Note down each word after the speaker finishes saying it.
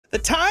The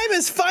time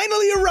has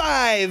finally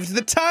arrived.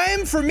 The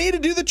time for me to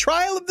do the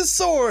trial of the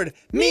sword.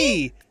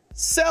 Me,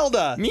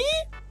 Zelda. Me?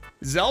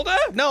 Zelda?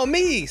 No,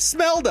 me,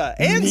 Smelda,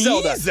 and Me?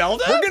 Zelda.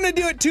 Zelda? We're gonna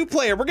do it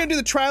 2-player. We're gonna do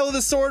the trial of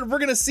the sword. We're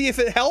gonna see if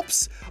it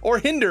helps or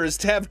hinders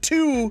to have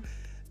two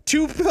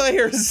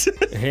players.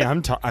 Hey,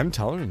 I'm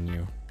taller than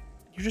you.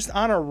 You're just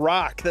on a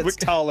rock that's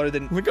taller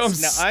than. Look,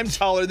 I'm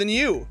taller than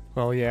you.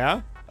 Oh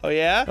yeah. Oh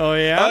yeah. Oh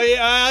yeah. Oh yeah.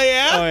 Oh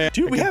yeah. Oh, yeah.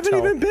 Dude, we haven't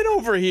even been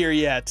over here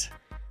yet.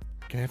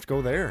 Gonna have to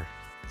go there.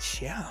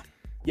 Yeah.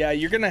 Yeah,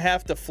 you're gonna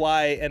have to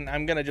fly, and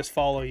I'm gonna just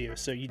follow you.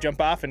 So you jump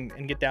off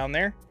and get down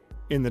there.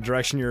 In the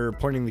direction you're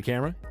pointing the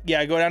camera?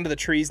 Yeah, go down to the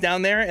trees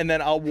down there, and then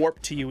I'll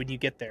warp to you when you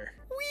get there.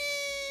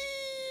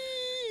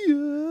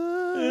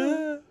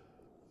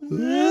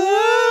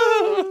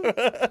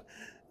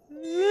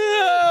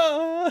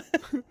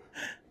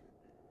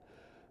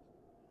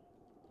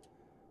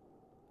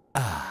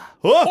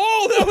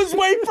 Oh, that was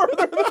way further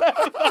than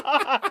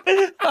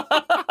I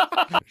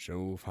thought.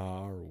 So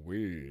far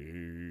away.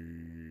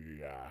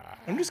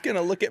 I'm just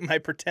gonna look at my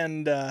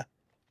pretend. I'm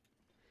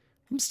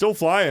still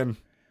flying.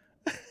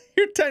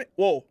 You're tiny.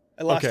 Whoa,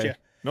 I lost you.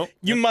 Nope.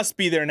 You must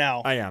be there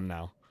now. I am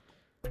now.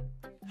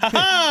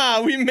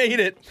 Haha, we made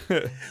it.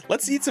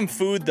 Let's eat some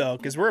food though,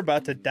 because we're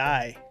about to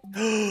die.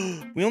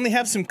 We only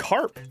have some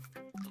carp.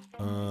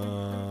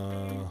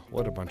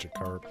 What a bunch of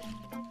carp.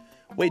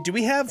 Wait, do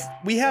we have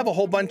a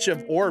whole bunch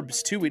of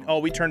orbs too?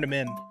 We turned them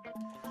in.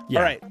 Yeah.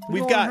 All right, we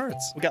got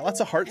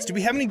lots of hearts. Do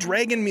we have any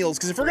dragon meals?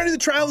 Because if we're gonna do the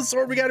trial of the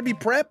sword, we gotta be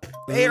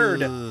prepared.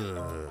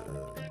 Do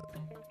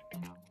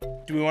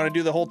we want to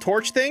do the whole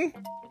torch thing?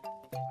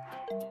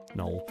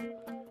 No.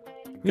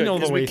 Good, know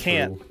the 'cause way we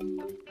can't. through.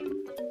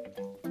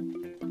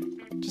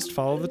 Just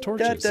follow the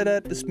torches.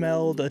 The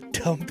smell the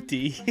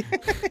dumpty.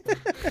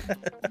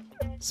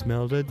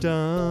 Smell the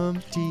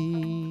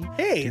dumpty.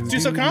 Hey, let's do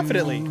so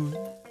confidently.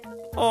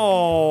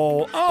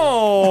 Oh.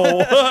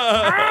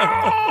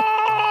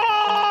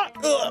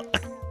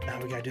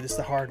 Now we gotta do this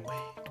the hard way.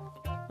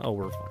 Oh,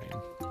 we're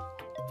fine.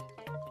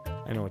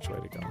 I know which way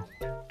to go.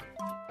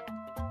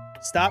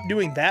 Stop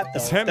doing that though.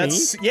 Is that me?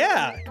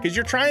 Yeah, because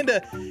you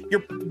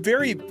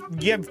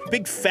have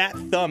big fat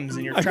thumbs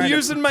and you're trying I'm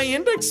using my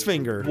index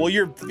finger. Well,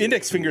 your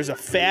index finger is a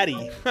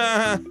fatty.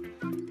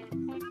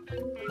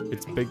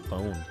 It's big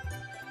bone.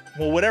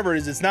 Well, whatever it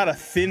is, it's not a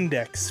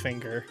thindex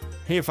finger.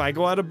 Hey, if I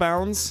go out of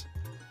bounds,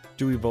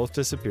 do we both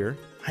disappear?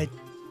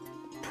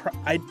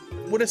 I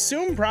would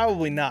assume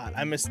probably not.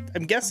 I'm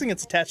guessing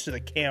it's attached to the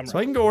camera. So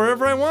I can go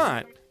wherever I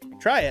want.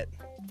 Try it.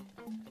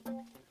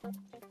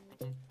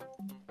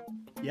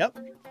 Yep,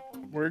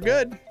 we're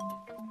good.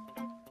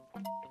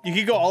 You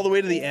could go all the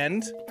way to the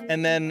end,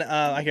 and then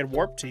I could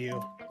warp to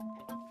you.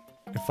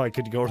 If I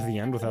could go to the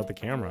end without the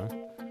camera.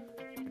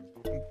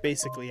 I'm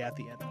basically at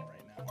the end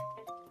right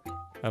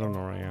now. I don't know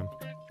where I am.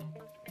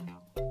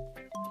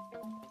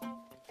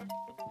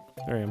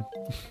 There I am.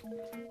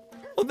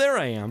 Oh, there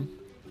I am.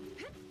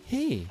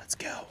 Hey. Let's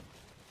go.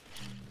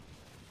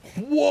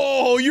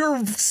 Whoa,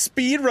 you're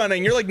speed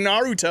running. You're like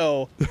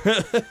Naruto.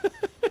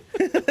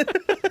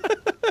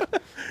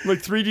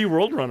 Like 3D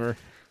World Runner.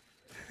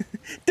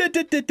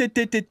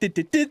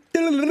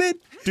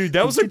 Dude,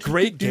 that was a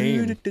great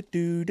game.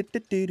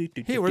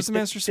 Hey, where's the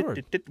Master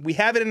Sword? We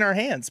have it in our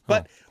hands,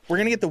 but we're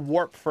gonna get the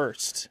warp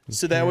first,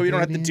 so that way we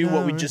don't have to do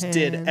what we just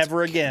did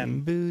ever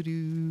again.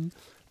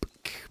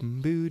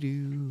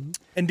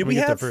 And do we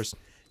have first?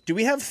 Do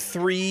we have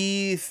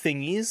 3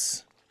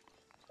 thingies?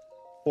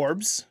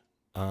 Orbs?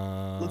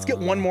 Let's get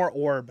one more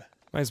orb.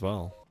 Might as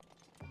well.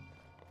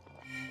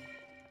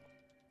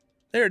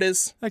 There it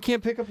is. I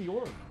can't pick up the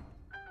orb.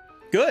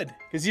 Good,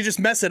 because you just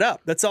mess it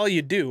up. That's all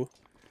you do.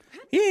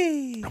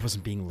 Yay! I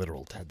wasn't being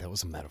literal, Ted. That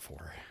was a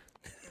metaphor.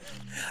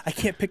 I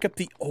can't pick up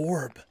the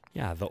orb.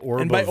 Yeah, the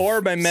orb. And by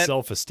orb, I meant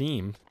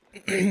self-esteem.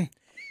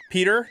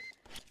 Peter,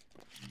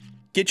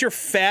 get your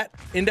fat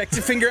index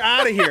finger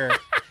out of here.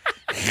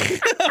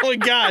 Oh my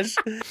gosh.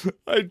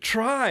 I'd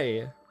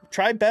try.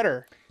 Try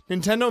better.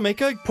 Nintendo,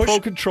 make a Pro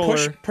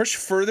Controller. Push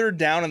further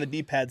down on the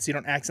D-pad so you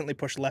don't accidentally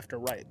push left or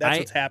right. That's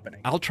what's happening.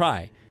 I'll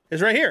try.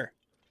 It's right here.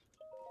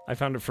 I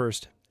found it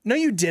first. No,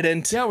 you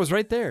didn't. Yeah, it was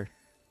right there.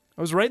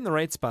 I was right in the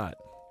right spot.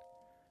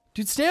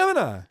 Dude,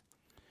 stamina.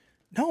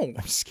 No. I'm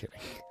just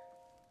kidding.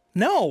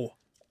 No.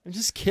 I'm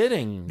just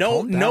kidding.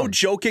 No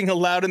joking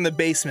allowed in the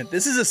basement.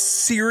 This is a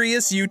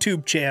serious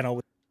YouTube channel.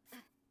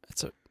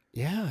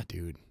 Yeah,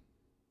 dude.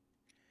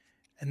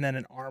 And then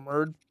an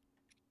armored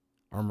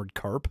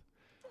carp.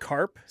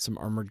 Some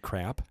armored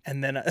crap.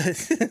 And then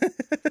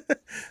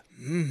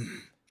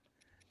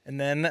and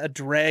then a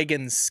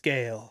dragon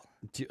scale.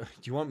 Do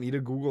you want me to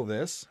Google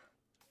this?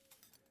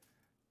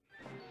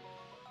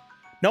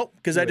 Nope,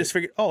 because I just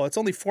figured, oh, it's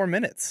only 4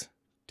 minutes.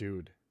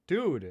 Dude,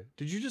 did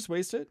you just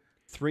waste it?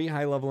 3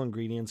 high-level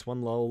ingredients,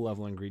 1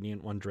 low-level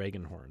ingredient, 1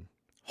 dragon horn.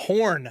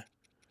 Horn.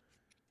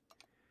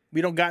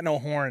 We don't got no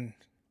horn.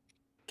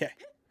 Okay.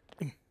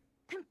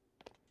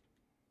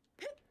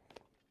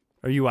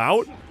 Are you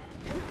out?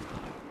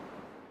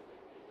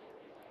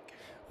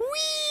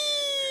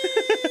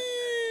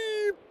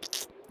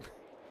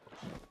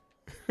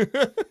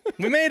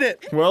 We made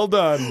it. Well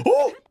done.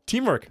 Oh,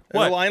 Teamwork. there's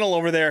What? a Lionel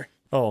over there.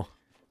 Oh.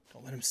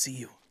 Don't let him see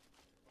you.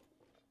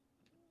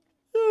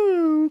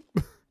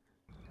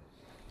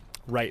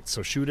 Right,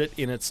 so shoot it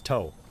in its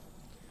toe.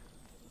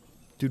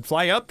 Dude,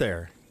 fly up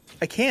there.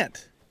 I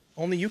can't.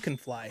 Only you can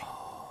fly.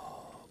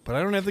 But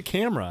I don't have the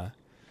camera.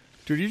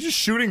 Dude, are you just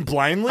shooting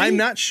blindly? I'm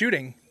not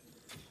shooting.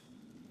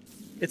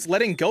 It's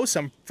letting go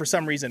for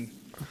some reason.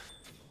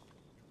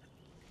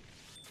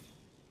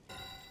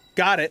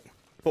 Got it.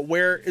 But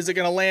where is it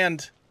gonna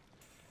land?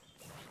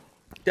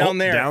 Down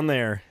there. Down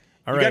there.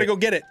 All right. You gotta go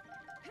get it.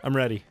 I'm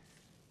ready.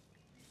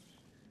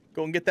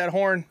 Go and get that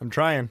horn. I'm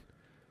trying.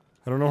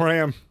 I don't know where I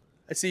am.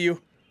 I see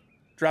you.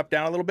 Drop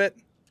down a little bit.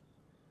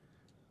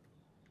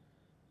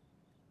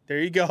 There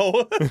you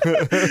go.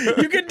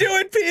 You can do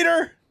it,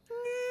 Peter.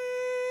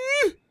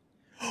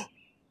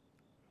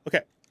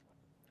 Okay.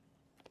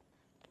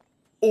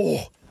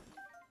 Oh.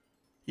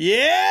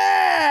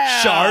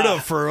 Yeah! Shard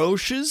of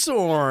ferocious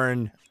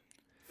horn.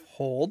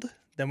 Hold.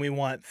 Then we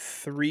want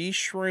 3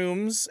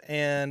 shrooms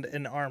and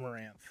an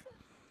armoranth.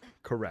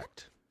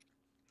 Correct.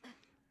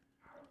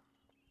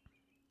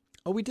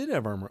 Oh, we did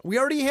have armor. We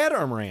already had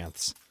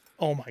armoranths.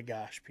 Oh my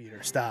gosh,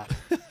 Peter, stop.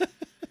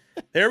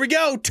 There we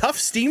go. Tough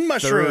steam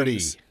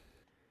mushrooms.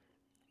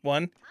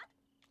 30.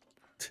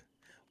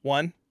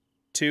 1,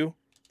 2,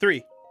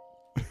 3.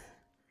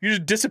 You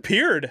just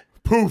disappeared.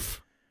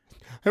 Poof.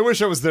 I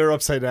wish I was there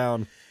upside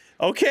down.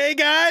 Okay,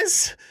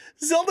 guys.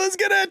 Zelda's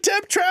gonna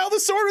attempt Trial of the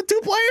Sword with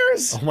 2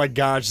 players. Oh my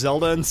gosh,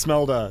 Zelda and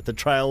Smelda, the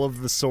trial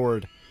of the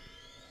sword.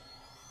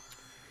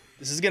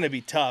 This is gonna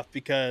be tough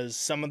because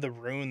some of the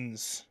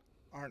runes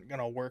aren't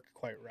gonna work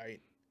quite right.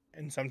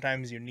 And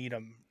sometimes you need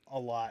them a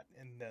lot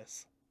in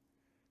this.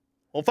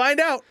 We'll find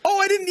out. Oh,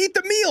 I didn't eat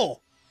the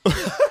meal.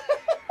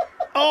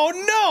 Oh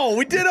no,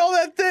 we did all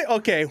that thing.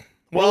 Okay.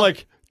 Well, Well,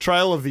 like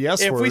trial of the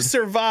S if word. we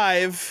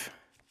survive,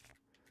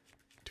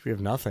 Do we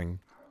have nothing?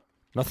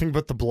 Nothing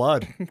but the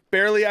blood.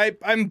 barely,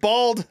 I'm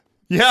bald.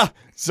 Yeah,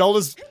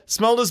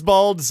 Smelda's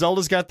bald.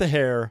 Zelda's got the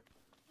hair.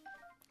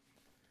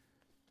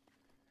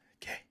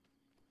 Okay.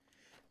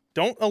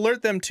 Don't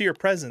alert them to your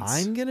presence.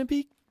 I'm gonna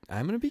be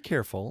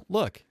careful.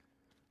 Look,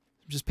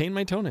 I'm just painting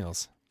my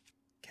toenails.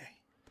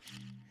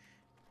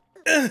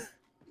 Okay.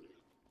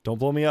 Don't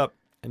blow me up.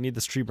 I need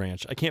this tree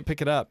branch. I can't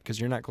pick it up because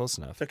you're not close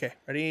enough. Okay.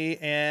 Ready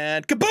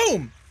and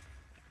kaboom!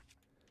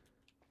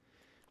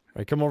 All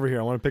right, come over here.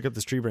 I want to pick up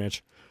this tree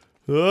branch.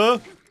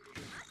 Ow!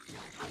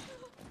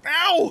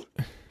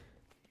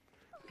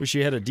 Wish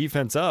you had a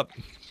defense up.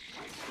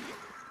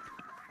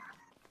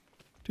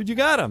 Dude, you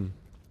got him.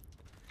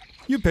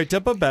 You picked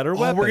up a better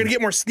weapon. We're gonna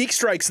get more sneak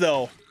strikes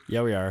though.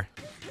 Yeah, we are.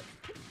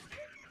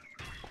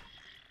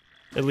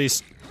 At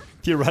least,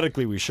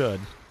 theoretically, we should.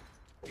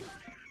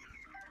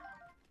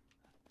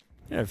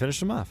 Yeah, I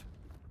finished him off.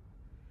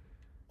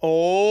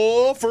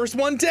 Oh, first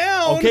one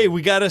down. Okay,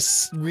 we gotta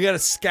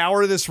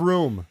scour this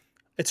room.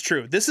 It's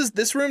true.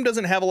 This room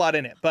doesn't have a lot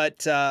in it, but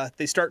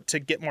they start to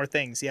get more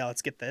things. Yeah,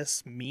 let's get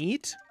this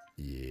meat.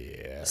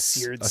 Yes,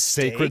 Seared a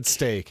sacred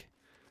steak.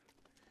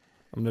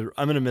 I'm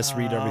gonna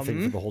misread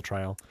everything for the whole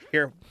trial.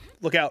 Here,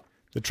 look out.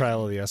 The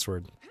trial of the S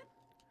word.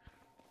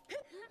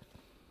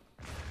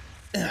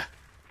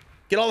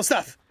 Get all the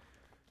stuff.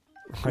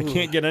 I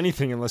can't get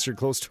anything unless you're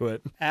close to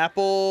it.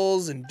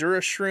 Apples, Endura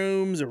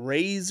shrooms,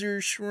 eraser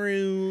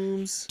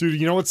shrooms. Dude,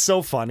 you know what's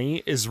so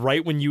funny is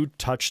right when you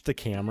touched the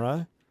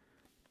camera,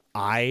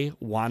 I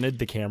wanted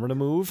the camera to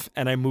move,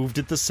 and I moved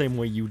it the same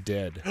way you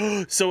did.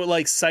 So it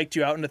like psyched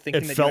you out into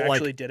thinking that you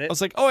actually did it? I was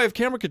like, oh, I have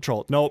camera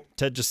control. Nope,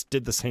 Ted just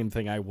did the same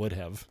thing I would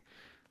have.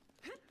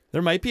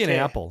 There might be an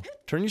apple.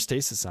 Turn your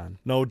stasis on.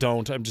 No,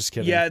 don't. I'm just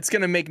kidding. Yeah, it's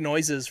going to make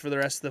noises for the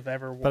rest of the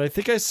ever. But I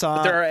think I saw...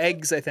 But there are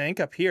eggs, I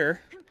think, up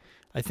here.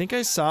 I think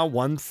I saw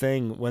one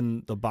thing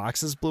when the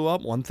boxes blew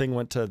up. One thing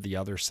went to the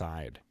other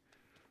side.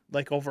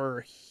 Like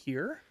over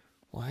here?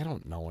 Well, I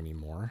don't know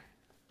anymore.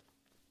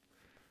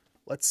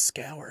 Let's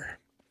scour.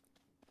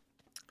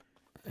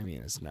 I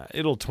mean, it's not...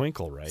 It'll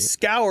twinkle, right?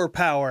 Scour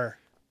power.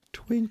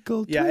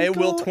 Twinkle, Yeah, twinkle, it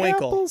will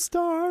twinkle. Apple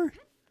star.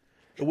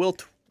 It will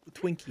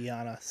Twinkie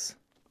on us.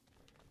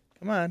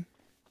 Come on.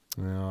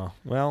 Oh,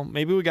 well,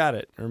 maybe we got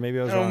it. Or maybe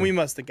I was wrong. We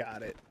must have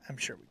got it. I'm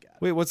sure we got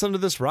it. Wait, what's under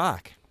this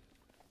rock?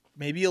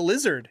 Maybe a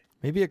lizard.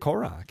 Maybe a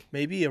Korok.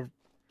 Maybe a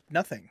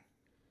nothing.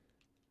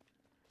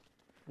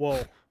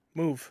 Whoa.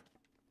 Move.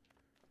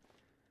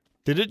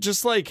 Did it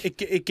just like...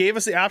 It gave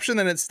us the option,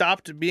 then it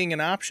stopped being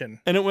an option.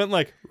 And it went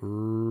like...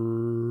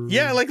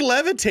 Yeah, like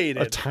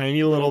levitated. A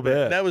tiny little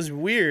bit. That was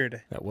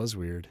weird. That was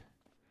weird.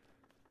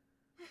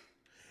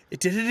 It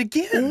did it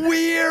again.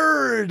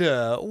 Weird!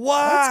 Why?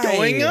 What's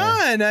going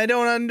on? I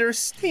don't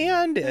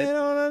understand I it.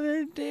 don't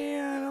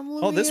understand. I'm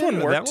looking Oh, this one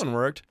at it. worked. That one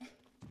worked.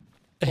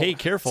 Hey,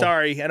 careful.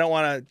 Sorry, I don't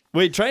want to...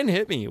 Wait, try and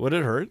hit me. Would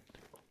it hurt?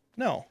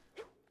 No.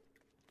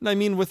 I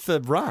mean, with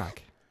the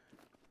rock.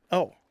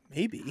 Oh,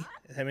 maybe.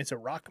 I mean, it's a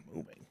rock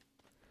moving.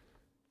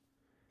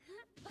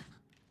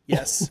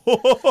 Yes.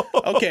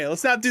 Okay,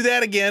 let's not do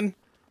that again.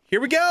 Here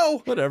we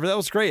go. Whatever, that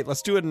was great.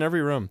 Let's do it in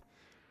every room.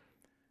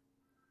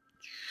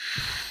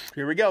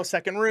 Here we go,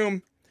 second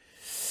room.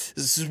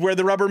 This is where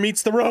the rubber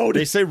meets the road.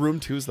 They say room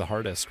 2 is the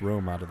hardest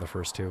room out of the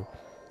first 2.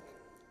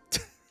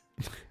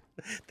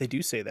 They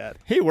do say that.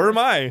 Hey, where am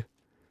I?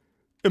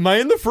 Am I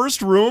in the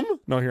first room?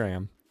 No, here I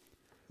am.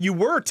 You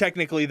were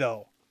technically,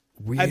 though.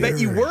 Weird. I bet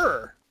you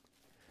were.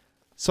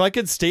 So I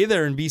could stay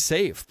there and be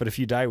safe, but if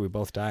you die, we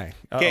both die.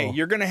 Okay,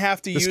 you're gonna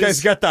have to use. This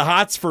guy's got the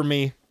hots for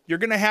me. You're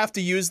gonna have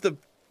to use the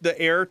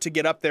air to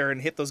get up there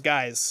and hit those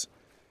guys.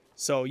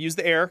 So use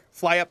the air,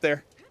 fly up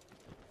there.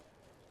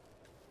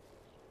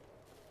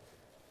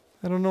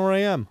 I don't know where I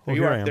am. There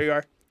you are. There you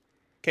are.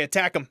 Okay,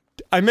 attack him.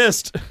 I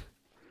missed.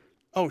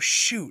 Oh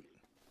shoot.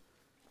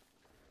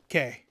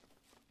 Okay.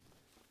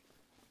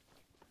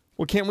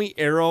 Well, can't we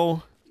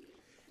arrow?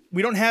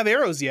 We don't have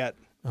arrows yet.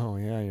 Oh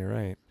yeah, you're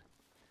right.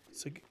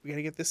 So we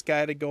gotta get this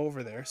guy to go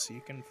over there so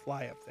you can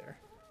fly up there.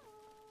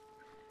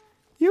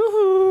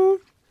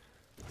 Yoo-hoo!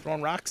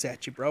 Throwing rocks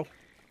at you, bro.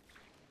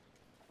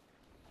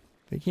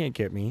 They can't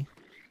get me.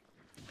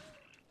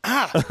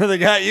 Ah! They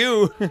got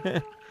you.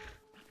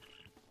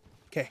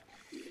 Okay.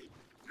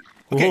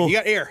 Okay, Ooh. you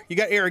got air. You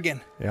got air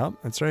again. Yep,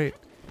 that's right.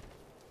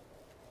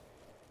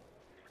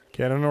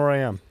 Okay, I don't know where I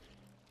am.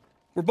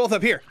 We're both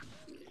up here.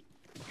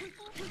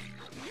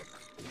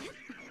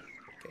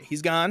 Okay,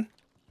 he's gone.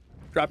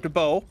 Dropped a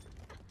bow.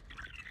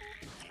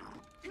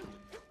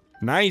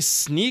 Nice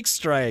sneak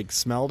strike,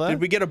 Smelda.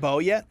 Did we get a bow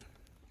yet?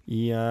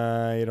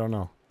 Yeah, I don't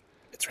know.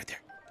 It's right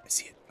there. I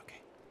see it. Okay.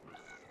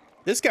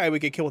 This guy we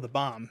could kill with a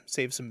bomb.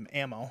 Save some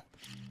ammo.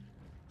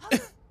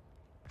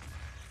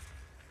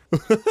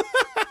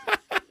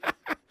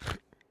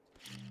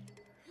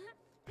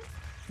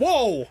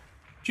 Whoa!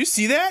 Did you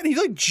see that? He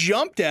like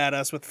jumped at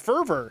us with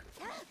fervor.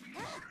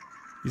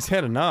 He's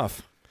had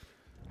enough.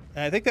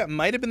 And I think that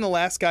might have been the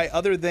last guy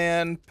other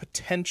than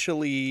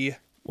potentially...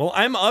 Well,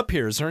 I'm up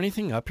here. Is there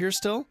anything up here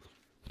still?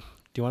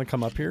 Do you want to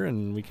come up here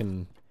and we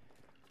can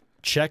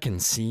check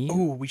and see?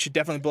 Ooh, we should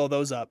definitely blow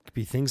those up. Could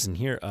be things in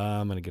here.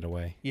 I'm going to get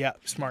away. Yeah,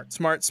 smart,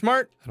 smart,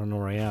 smart. I don't know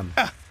where I am.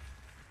 Ah.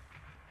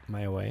 Am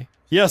I away?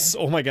 Yes.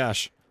 Oh my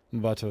gosh. I'm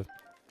about to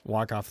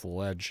walk off the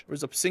ledge.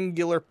 There's a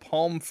singular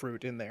palm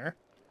fruit in there.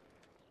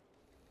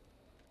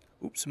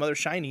 Oops, some other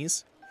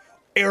shinies.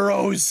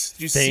 Arrows!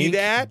 Did you see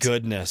that?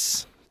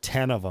 Goodness.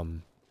 10 of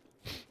them.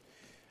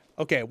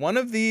 Okay, one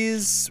of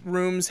these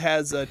rooms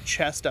has a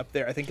chest up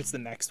there. I think it's the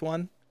next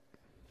one.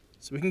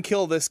 So we can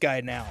kill this guy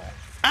now.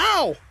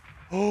 Ow!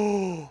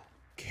 Oh,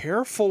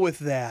 careful with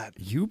that.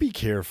 You be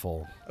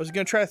careful. I was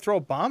going to try to throw a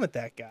bomb at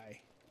that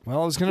guy.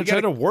 Well, I was going to try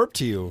to warp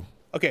to you.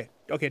 Okay,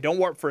 okay, don't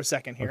warp for a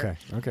second here.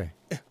 Okay.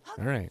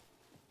 All right.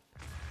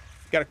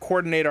 Got to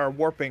coordinate our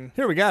warping.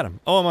 Here, we got him.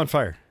 Oh, I'm on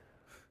fire.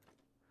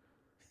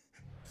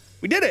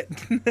 We did it!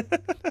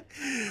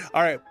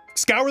 All right,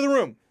 scour the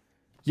room.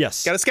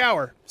 Yes. Got to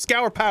scour.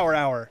 Scour power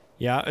hour.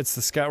 Yeah, it's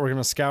the scour. We're going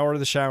to scour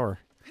the shower.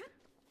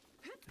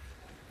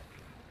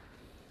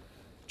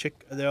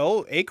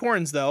 Oh,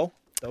 acorns, though.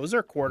 Those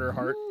are quarter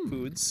heart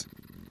foods.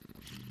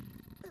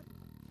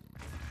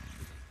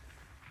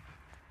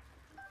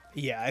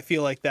 Yeah, I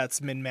feel like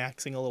that's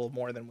min-maxing a little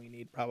more than we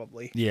need,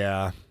 probably.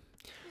 Yeah.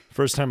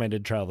 First time I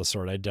did trial the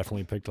sword, I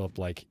definitely picked up,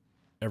 like,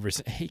 every...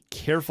 Hey,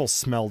 careful,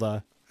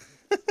 Smelda.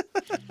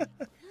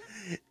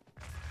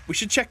 We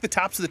should check the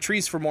tops of the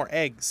trees for more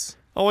eggs.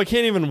 Oh, I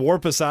can't even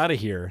warp us out of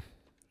here.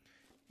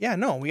 Yeah,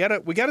 no, we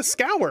gotta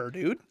scour,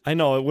 dude. I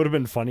know, it would have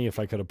been funny if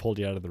I could have pulled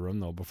you out of the room,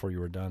 though, before you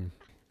were done.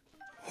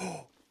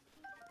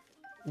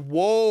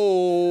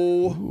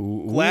 Whoa.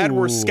 Ooh, Glad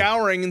we're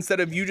scouring instead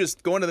of you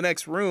just going to the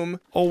next room.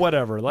 Oh,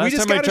 whatever. Last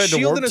just time I got a tried to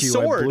shield warp and a to you,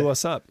 sword. I blew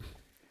us up.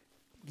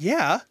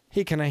 Yeah.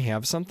 Hey, can I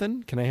have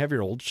something? Can I have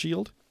your old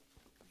shield?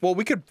 Well,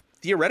 we could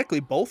theoretically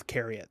both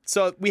carry it.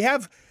 So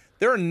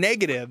there are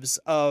negatives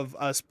of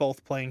us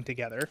both playing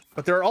together,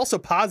 but there are also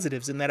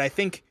positives in that I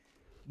think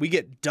we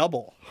get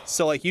double.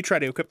 So, like, you try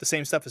to equip the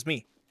same stuff as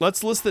me.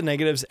 Let's list the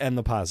negatives and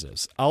the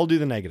positives. I'll do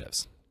the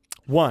negatives.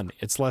 1,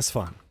 it's less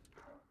fun.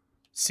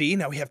 See,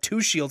 now we have 2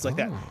 shields like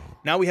that.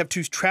 Now we have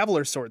 2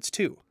 traveler swords,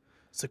 too.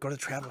 So go to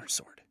the traveler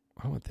sword.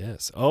 I want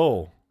this.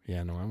 Oh,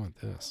 yeah, no, I want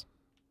this.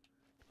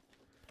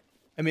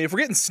 I mean, if we're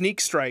getting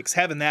sneak strikes,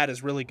 having that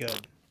is really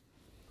good.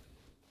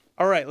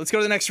 All right, let's go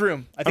to the next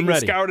room. I think we've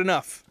scoured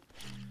enough.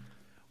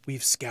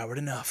 We've scoured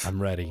enough.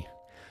 I'm ready.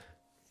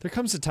 There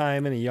comes a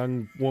time in a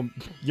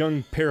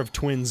young pair of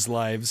twins'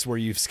 lives where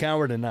you've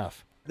scoured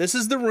enough. This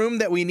is the room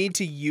that we need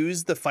to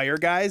use the fire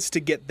guys to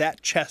get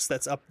that chest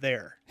that's up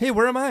there. Hey,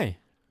 where am I?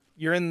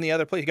 You're in the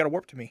other place. You got to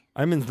warp to me.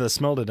 I'm in the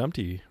Smelda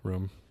Dumpty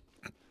room.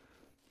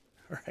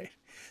 All right.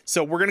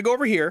 So we're going to go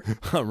over here.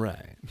 All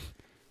right.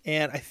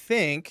 And I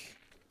think,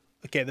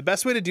 okay, the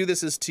best way to do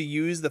this is to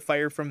use the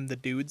fire from the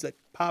dudes that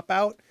pop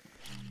out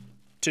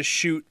to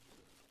shoot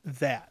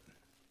that.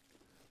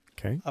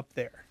 Okay. Up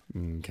there.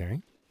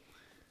 Okay.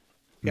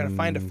 You got to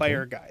find a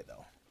fire guy,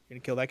 though. You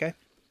going to kill that guy?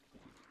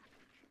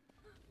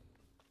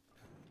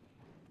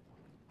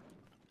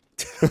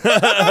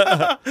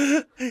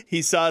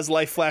 He saw his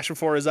life flash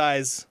before his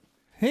eyes.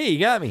 Hey, you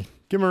got me.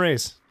 Give him a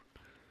raise.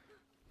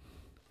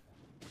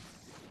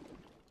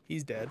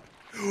 He's dead.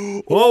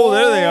 Whoa,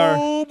 there they are.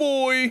 Oh,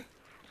 boy.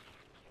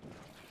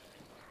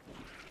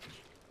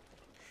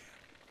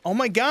 Oh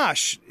my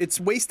gosh, it's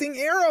wasting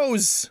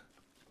arrows.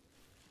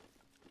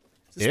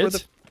 Is this where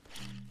Is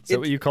that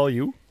what you call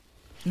you?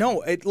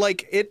 No, it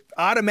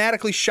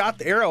automatically shot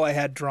the arrow I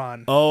had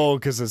drawn. Oh,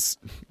 because it's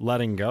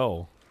letting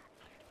go.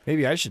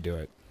 Maybe I should do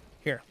it.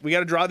 Here, we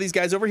gotta draw these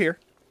guys over here.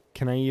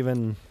 Can I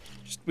even?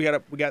 We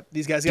got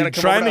these guys gotta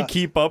come trying over to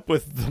keep up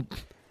with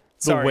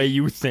the way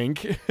you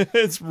think.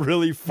 It's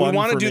really fun. We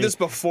want to do me. this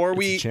before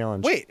it's a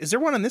challenge. Wait, is there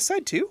one on this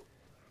side too?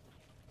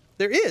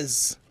 There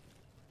is.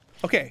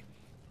 Okay.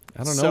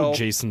 I don't know.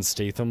 Jason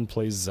Statham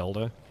plays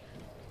Zelda.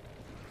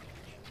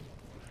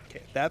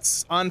 Okay,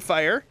 that's on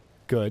fire.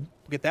 Good.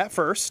 We'll get that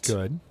first.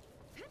 Good.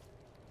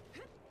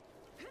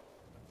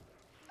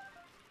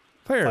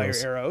 Fire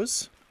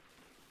arrows.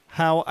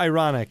 How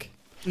ironic.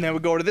 And then we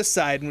go to this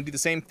side and we do the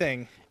same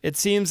thing. It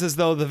seems as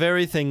though the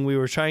very thing we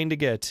were trying to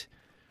get,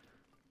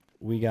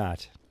 we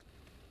got.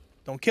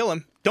 Don't kill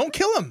him. Don't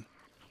kill him!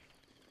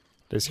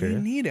 Did I scare you?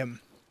 You need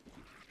him.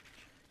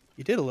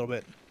 You did a little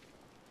bit.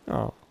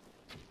 Oh.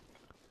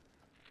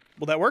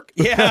 Will that work?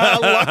 Yeah,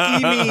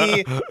 lucky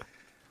me.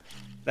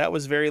 That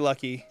was very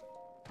lucky.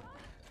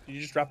 Did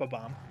you just drop a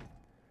bomb?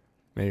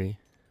 Maybe.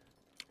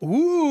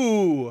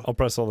 Ooh. I'll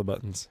press all the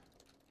buttons.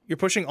 You're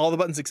pushing all the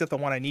buttons except the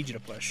one I need you to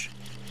push.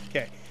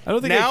 Okay. I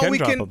don't think I can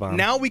drop a bomb.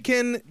 Now we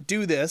can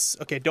do this.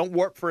 Okay, don't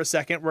warp for a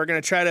second. We're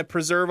going to try to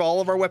preserve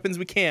all of our weapons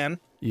we can.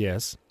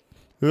 Yes.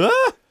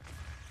 Ah!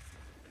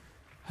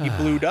 He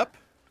blued up.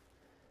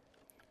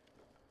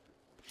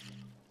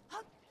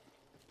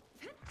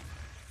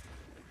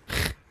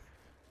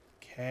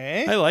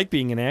 Okay. I like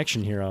being an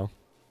action hero.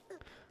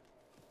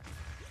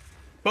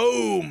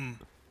 Boom.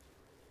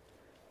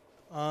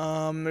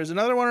 There's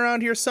another one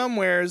around here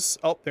somewheres.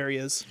 Oh, there he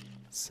is.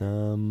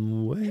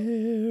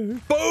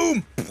 Somewhere.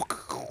 Boom!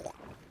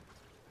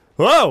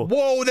 Whoa!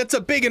 Whoa, that's a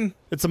biggin.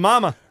 It's a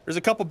mama. There's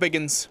a couple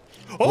biggins.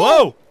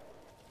 Oh! Whoa!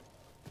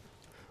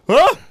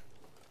 Oh!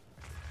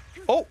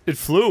 Oh! It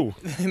flew.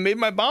 It made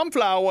my bomb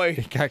fly away.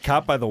 It got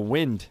caught by the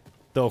wind.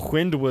 The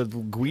wind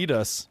would guide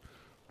us.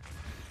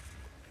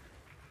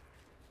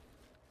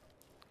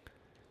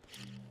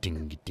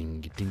 Ding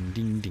ding ding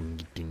ding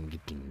ding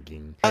ding ding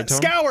ding.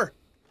 Scour!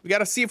 We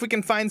gotta see if we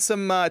can find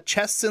some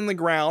chests in the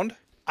ground.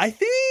 I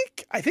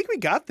think we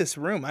got this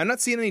room. I'm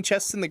not seeing any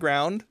chests in the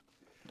ground.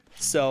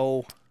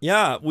 So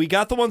yeah, we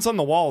got the ones on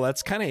the wall.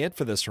 That's kind of it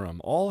for this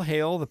room. All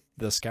hail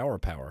the scour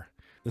power.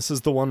 This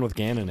is the one with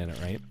Ganon in it,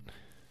 right?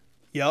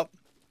 Yep.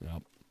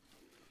 Yep.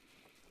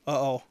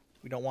 Uh-oh.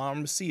 We don't want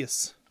them to see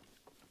us.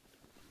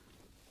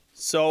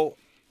 So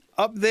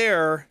up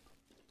there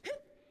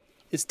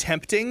is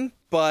tempting,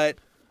 but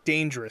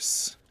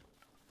dangerous.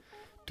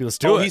 Dude, let's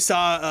do it. Oh, he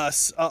saw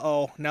us.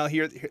 Uh-oh. Now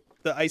here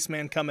the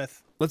Iceman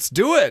cometh. Let's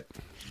do it.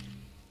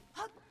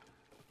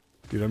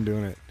 Dude, I'm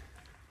doing it.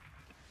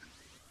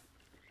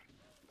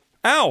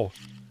 Ow!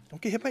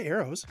 Don't get hit by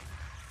arrows.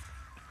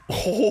 I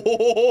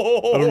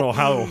don't know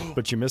how,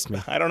 but you missed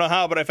me. I don't know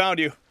how, but I found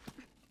you.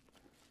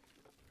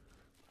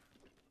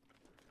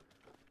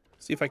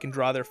 See if I can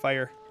draw their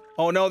fire.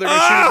 Oh no, they're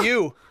gonna shoot at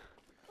you.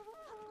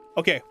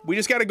 Okay, we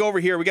just gotta go over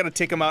here. We gotta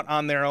take them out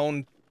on their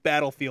own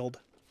battlefield.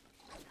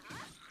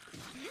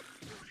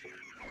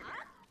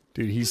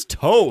 Dude, he's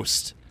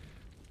toast.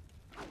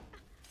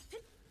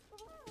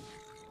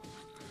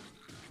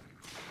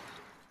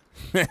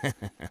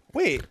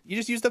 Wait, you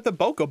just used up the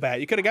Boko bat.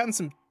 You could have gotten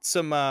some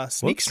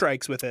sneak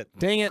strikes with it.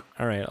 Dang it.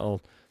 All right,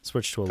 I'll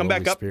switch to a Come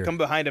back up, spear. come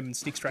behind him and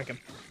sneak strike him.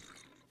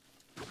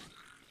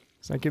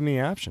 It's not giving me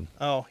an option.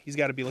 Oh, he's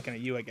got to be looking at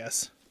you, I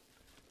guess.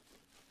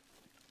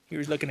 He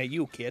was looking at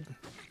you, kid.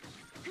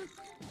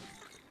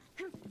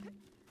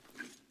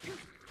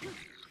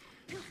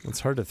 It's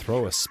hard to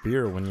throw a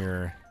spear when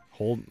you're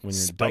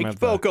Spiked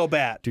Boko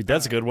bat. Dude,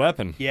 that's a good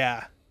weapon.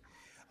 Yeah.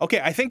 Okay,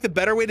 I think the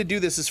better way to do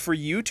this is for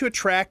you to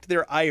attract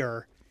their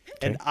ire,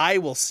 and I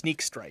will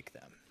sneak strike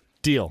them.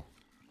 Deal.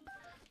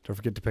 Don't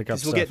forget to pick up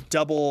stuff. We'll get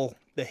double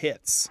the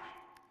hits.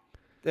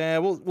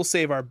 We'll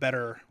save our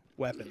better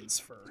weapons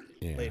for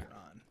later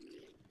on.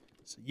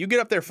 So you get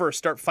up there first,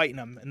 start fighting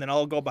them, and then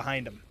I'll go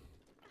behind them.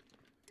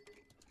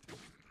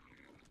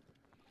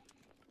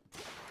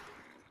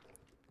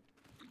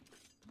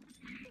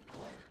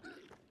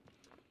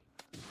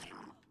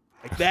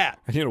 Like that.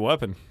 I need a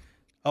weapon.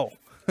 Oh.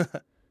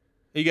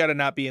 You gotta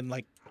not be in,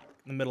 like,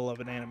 the middle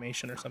of an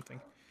animation or something.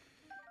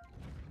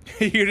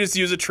 You just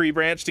use a tree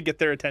branch to get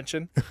their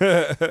attention?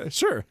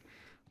 Sure.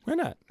 Why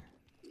not?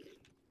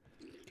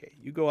 Okay,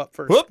 you go up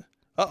first. Whoop.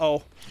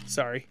 Uh-oh.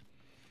 Sorry.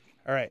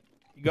 All right.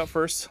 You go up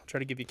first. I'll try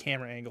to give you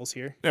camera angles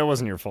here. That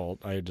wasn't your fault.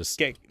 I just...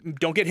 Okay,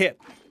 don't get hit.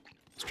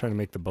 was trying to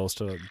make the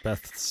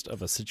best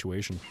of a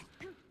situation.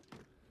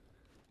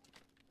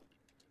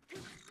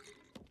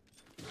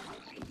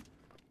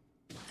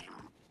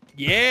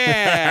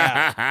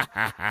 Yeah!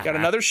 Got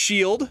another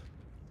shield.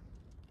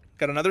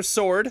 Got another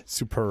sword.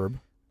 Superb.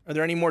 Are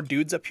there any more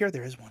dudes up here?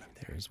 There is one up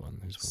there. There's one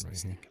right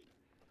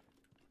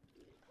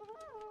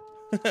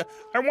here.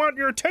 I want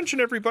your attention,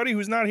 everybody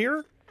who's not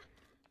here.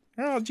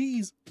 Oh,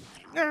 jeez.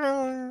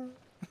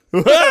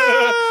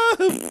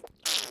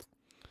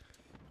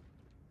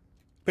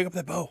 Pick up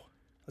that bow.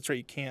 that's right,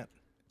 you can't.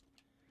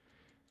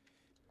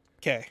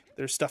 Okay,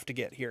 there's stuff to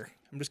get here.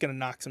 I'm just gonna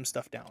knock some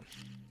stuff down.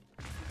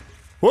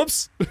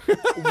 Whoops.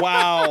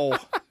 Wow.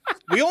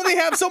 We only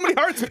have so many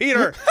hearts,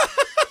 Peter.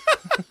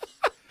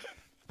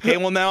 Okay,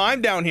 well now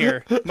I'm down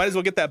here. Might as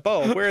well get that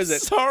bow. Where is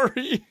it?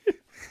 Sorry.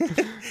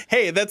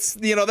 Hey, that's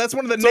that's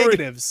one of the Sorry.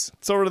 negatives.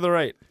 It's over to the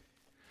right.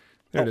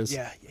 There it is.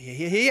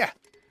 Yeah.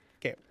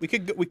 Okay, we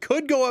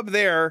could go up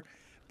there,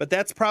 but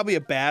that's probably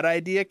a bad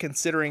idea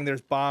considering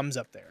there's bombs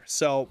up there.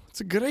 So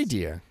It's a good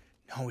idea.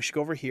 no, we should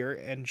go over here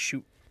and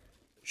shoot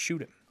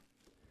him.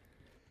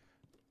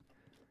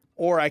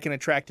 Or I can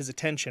attract his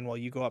attention while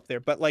you go up there.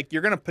 But like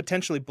you're gonna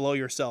potentially blow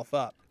yourself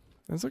up.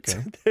 That's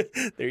okay.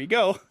 There you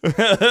go.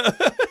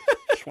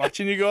 Just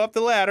watching you go up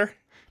the ladder.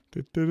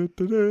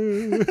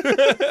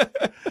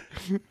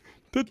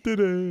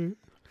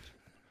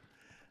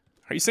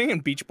 Are you singing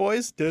Beach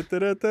Boys?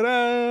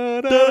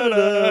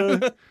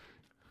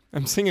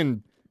 I'm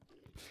singing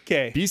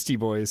Okay. Beastie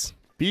Boys.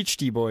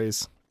 Beachty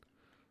Boys.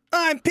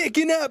 I'm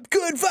picking up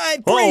good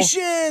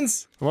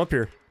vibrations. I'm up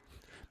here.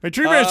 My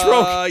tree branch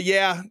broke.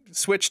 Yeah.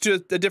 Switch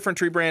to a different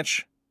tree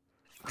branch.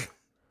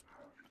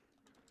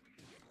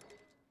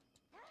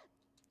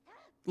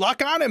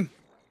 Lock on him.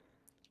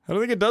 I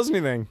don't think it does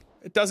anything.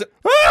 It doesn't.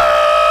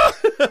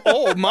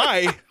 Oh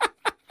my.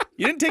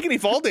 You didn't take any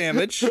fall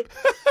damage.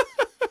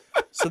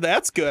 So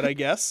that's good, I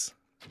guess.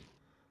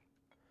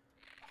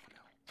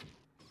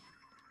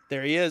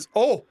 There he is.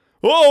 Oh.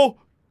 Whoa!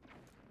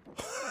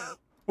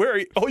 Where are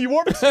you? Oh, you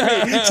warped to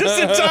me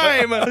just in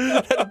time.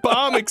 That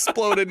bomb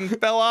exploded and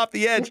fell off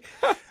the edge.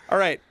 All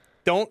right.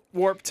 Don't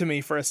warp to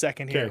me for a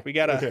second here. Okay, We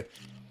gotta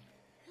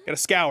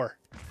scour.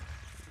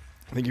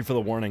 Thank you for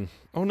the warning.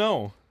 Oh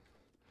no.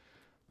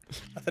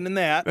 Nothing in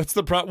that. That's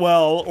the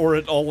well, or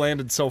it all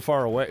landed so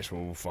far away.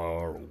 So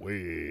far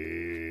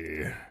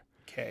away.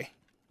 Okay.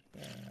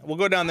 We'll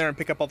go down there and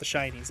pick up all the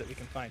shinies that we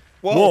can find.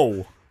 Whoa.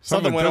 Whoa.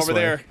 Something went this over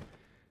way. there.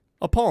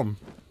 A palm.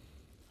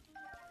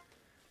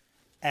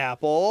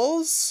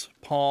 Apples,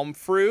 palm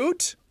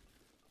fruit,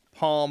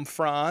 palm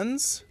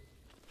fronds.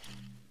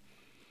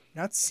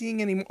 Not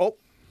seeing any more. Oh,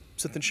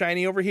 something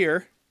shiny over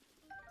here.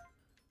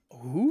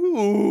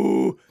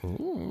 Ooh.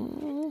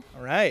 Ooh.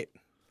 All right.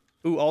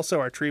 Ooh,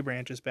 also our tree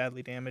branch is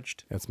badly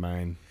damaged. That's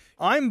mine.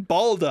 I'm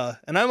Balda,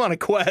 and I'm on a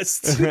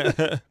quest.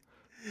 Dude,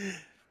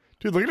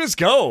 look at us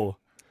go.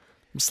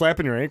 I'm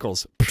slapping your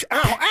ankles. Ow,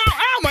 ow,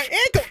 ow, my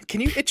ankle. Can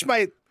you itch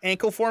my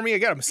ankle for me? I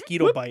got a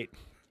mosquito bite.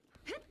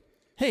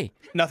 Hey.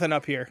 Nothing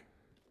up here.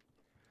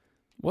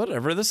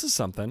 Whatever, this is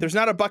something. There's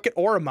not a bucket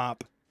or a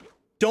mop.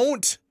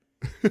 Don't.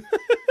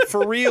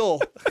 For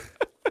real.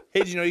 Hey,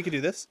 did you know you could do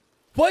this?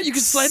 What? You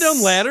can slide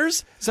down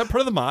ladders? Is that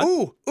part of the mod?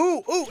 Ooh,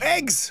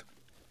 eggs.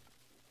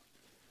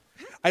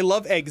 I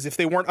love eggs if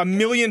they weren't $1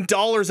 million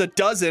a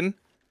dozen.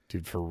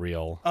 Dude, for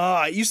real.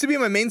 It used to be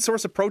my main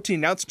source of protein.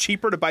 Now it's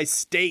cheaper to buy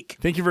steak.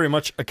 Thank you very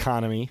much,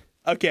 economy.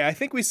 Okay, I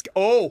think we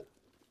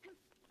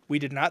we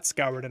did not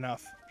scour it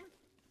enough.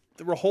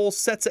 There were whole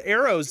sets of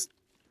arrows.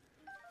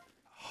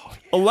 Oh,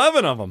 yeah.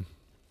 11 of them.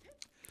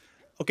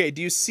 Okay,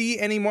 do you see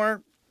any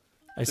more?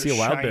 I see a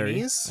wild berry.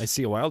 Shinies? I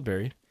see a wild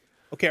berry.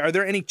 Okay, are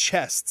there any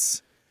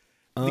chests?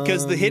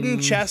 Because the hidden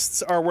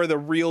chests are where the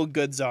real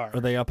goods are. Are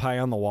they up high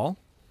on the wall?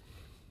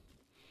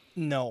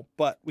 No,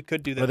 but we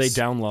could do this. Are they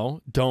down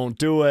low? Don't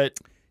do it.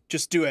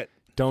 Just do it.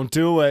 Don't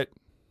do it.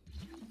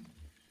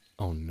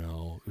 Oh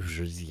no.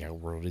 There's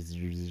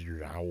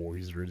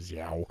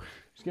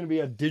gonna be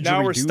a didgeridoo.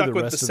 Now we're stuck the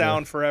with rest the of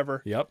sound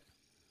forever. Yep.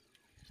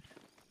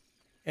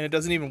 And it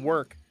doesn't even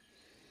work.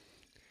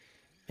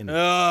 And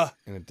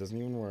it doesn't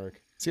even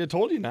work. See, I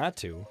told you not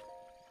to.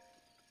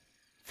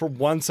 For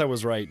once I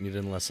was right and you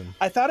didn't listen.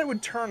 I thought it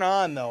would turn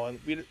on though.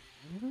 And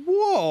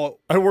whoa!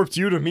 I warped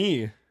you to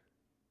me.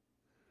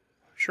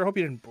 Sure hope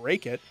you didn't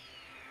break it.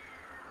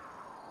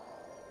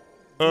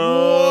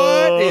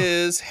 What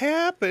is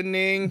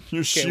happening?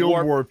 Your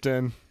shield warped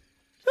in.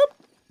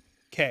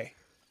 Okay.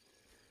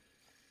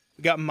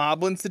 We got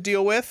moblins to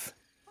deal with.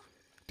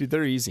 Dude,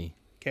 they're easy.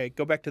 Okay,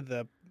 go back to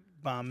the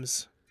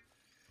bombs.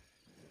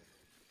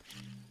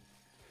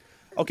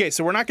 Okay,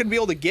 so we're not going to be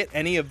able to get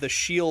any of the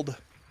shield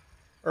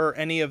or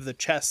any of the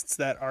chests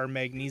that are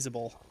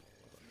magnesiable.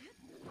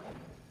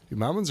 Dude,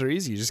 mountains are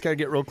easy. You just gotta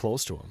get real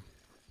close to them.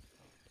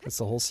 That's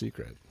the whole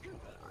secret.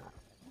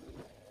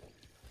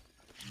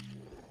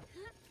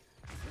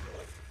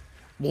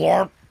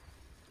 Blorp.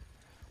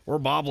 We're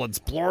boblins.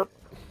 Blorp.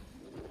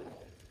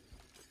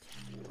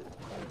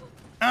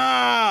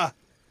 Ah!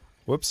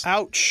 Whoops.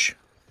 Ouch.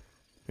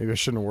 Maybe I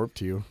shouldn't have warped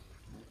to you.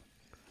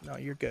 No,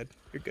 you're good.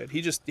 You're good.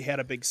 He had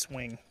a big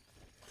swing.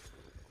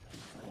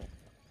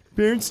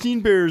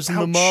 Bernstein Bears and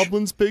the Ouch.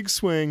 Moblins Big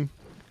Swing.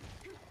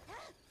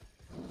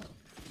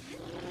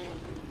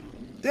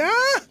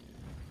 Ah!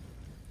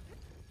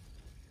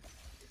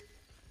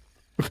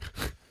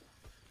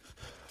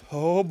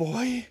 Oh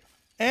boy.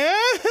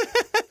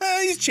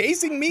 He's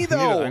chasing me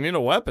though. I need a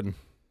weapon.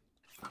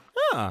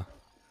 Ah.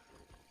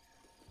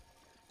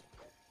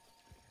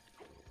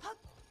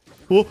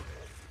 Whoa.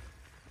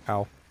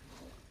 Ow.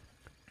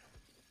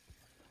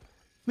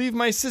 Leave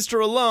my sister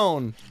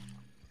alone.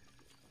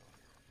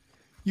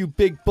 You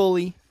big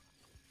bully.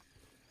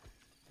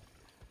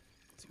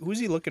 Who's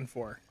he looking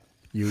for?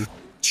 You.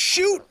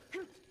 Shoot!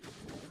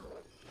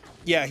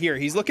 Yeah, here.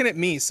 He's looking at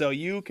me, so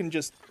you can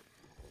just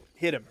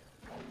hit him.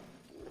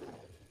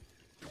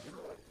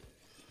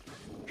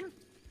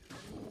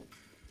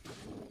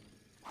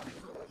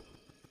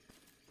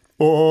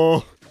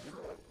 Oh.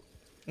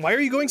 Why are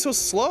you going so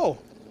slow?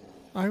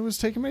 I was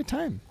taking my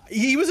time.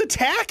 He was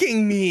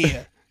attacking me.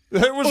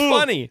 That was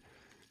funny.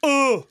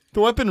 Oh.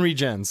 The weapon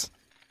regens.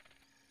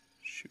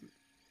 Shoot.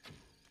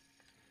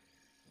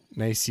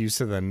 Nice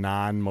use of the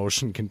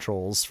non-motion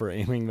controls for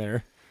aiming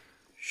there.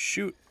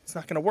 Shoot. It's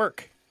not going to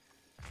work.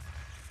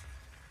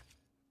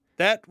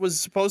 That was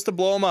supposed to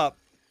blow him up.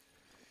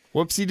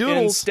 Whoopsie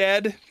doodles.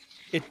 Instead,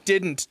 it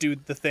didn't do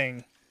the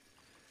thing.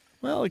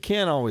 Well, it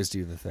can't always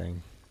do the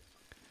thing.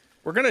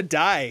 We're going to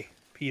die,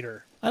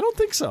 Peter. I don't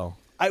think so.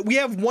 We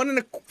have 1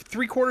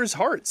 3/4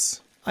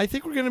 hearts. I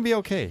think we're going to be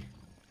okay.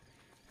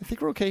 I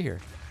think we're okay here.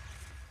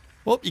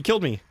 Well, you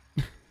killed me.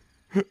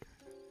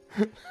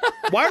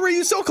 Why were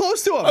you so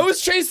close to him? I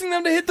was chasing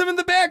them to hit them in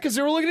the back because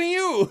they were looking at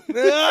you.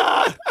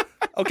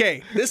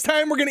 Okay, this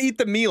time we're going to eat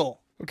the meal.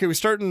 Okay, we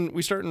start in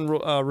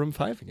room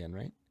 5 again,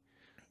 right?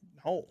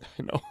 No.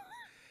 I know.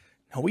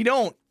 No, we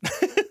don't.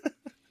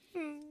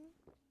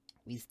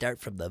 We start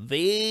from the very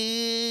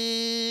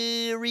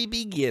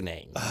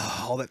beginning.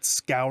 All that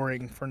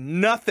scouring for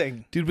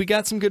nothing. Dude, we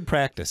got some good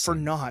practice. For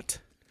naught.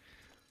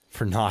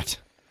 For naught.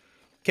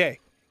 Okay.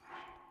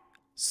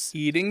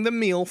 Eating the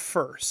meal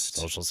first.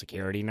 Social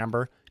security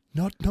number.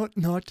 Not.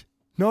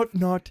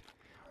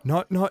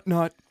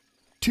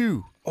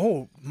 2.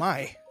 Oh,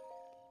 my.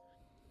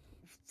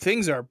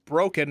 Things are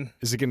broken.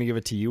 Is it going to give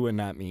it to you and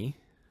not me?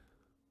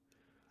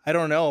 I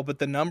don't know, but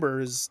the number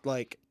is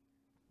like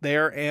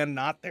there and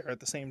not there at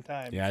the same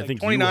time. Yeah, I like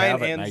think 29 you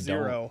have it and I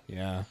 0. Don't.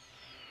 Yeah.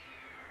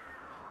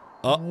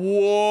 Whoa!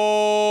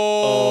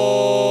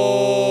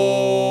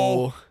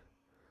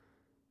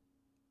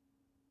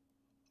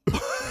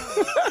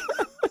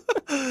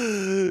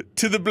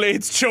 To the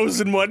blade's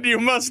chosen one, you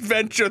must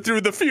venture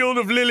through the field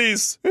of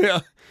lilies.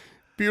 Yeah.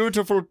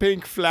 Beautiful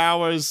pink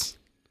flowers.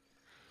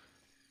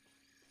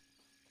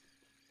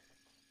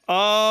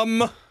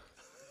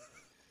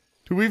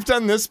 We've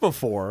done this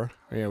before.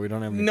 Yeah, we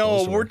don't have any No,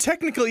 clothes to we're wear.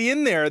 technically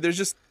in there. There's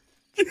just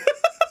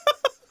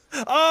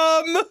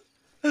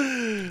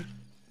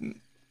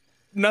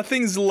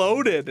nothing's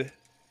loaded.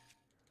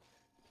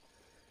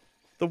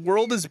 The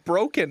world is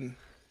broken.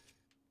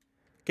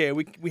 Okay,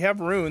 we have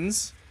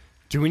runes.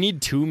 Do we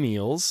need 2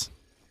 meals?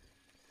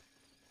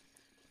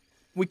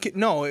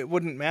 No, it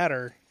wouldn't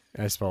matter.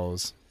 I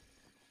suppose.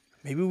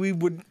 Maybe we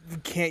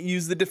can't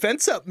use the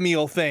defense up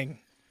meal thing.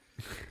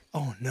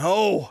 Oh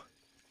no.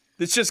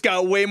 This just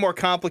got way more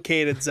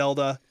complicated,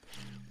 Zelda.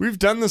 We've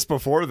done this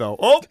before, though.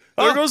 Oh,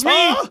 there goes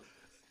me!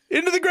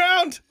 Into the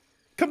ground!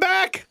 Come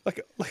back!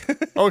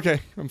 Okay,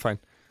 I'm fine.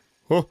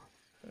 Oh.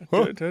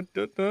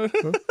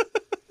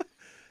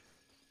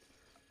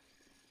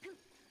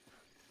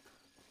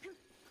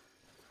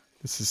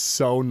 This is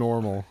so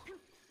normal.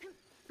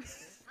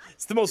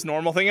 It's the most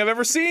normal thing I've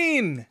ever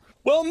seen.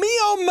 Well, me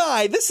oh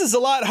my, this is a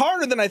lot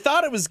harder than I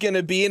thought it was going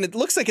to be, and it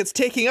looks like it's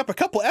taking up a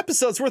couple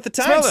episodes worth of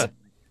time. Zelda!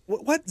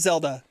 What,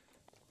 Zelda?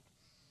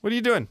 What are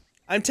you doing?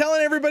 I'm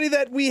telling everybody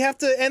that we have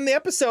to end the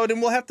episode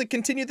and we'll have to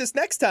continue this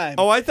next time.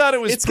 Oh, I thought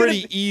it was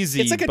pretty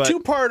easy. It's like a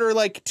two-parter,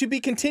 like, to be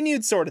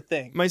continued sort of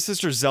thing. My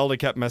sister Zelda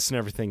kept messing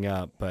everything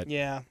up, but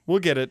yeah, we'll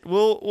get it.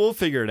 We'll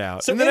figure it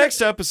out. So in the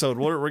next episode,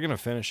 we're gonna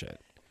finish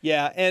it.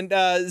 Yeah, and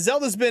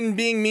Zelda's been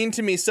being mean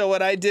to me, so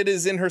what I did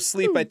is in her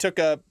sleep, I took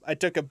a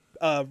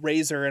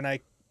razor and I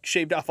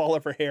shaved off all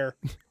of her hair.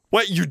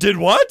 What? You did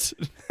what?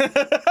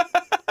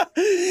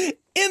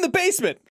 In the basement.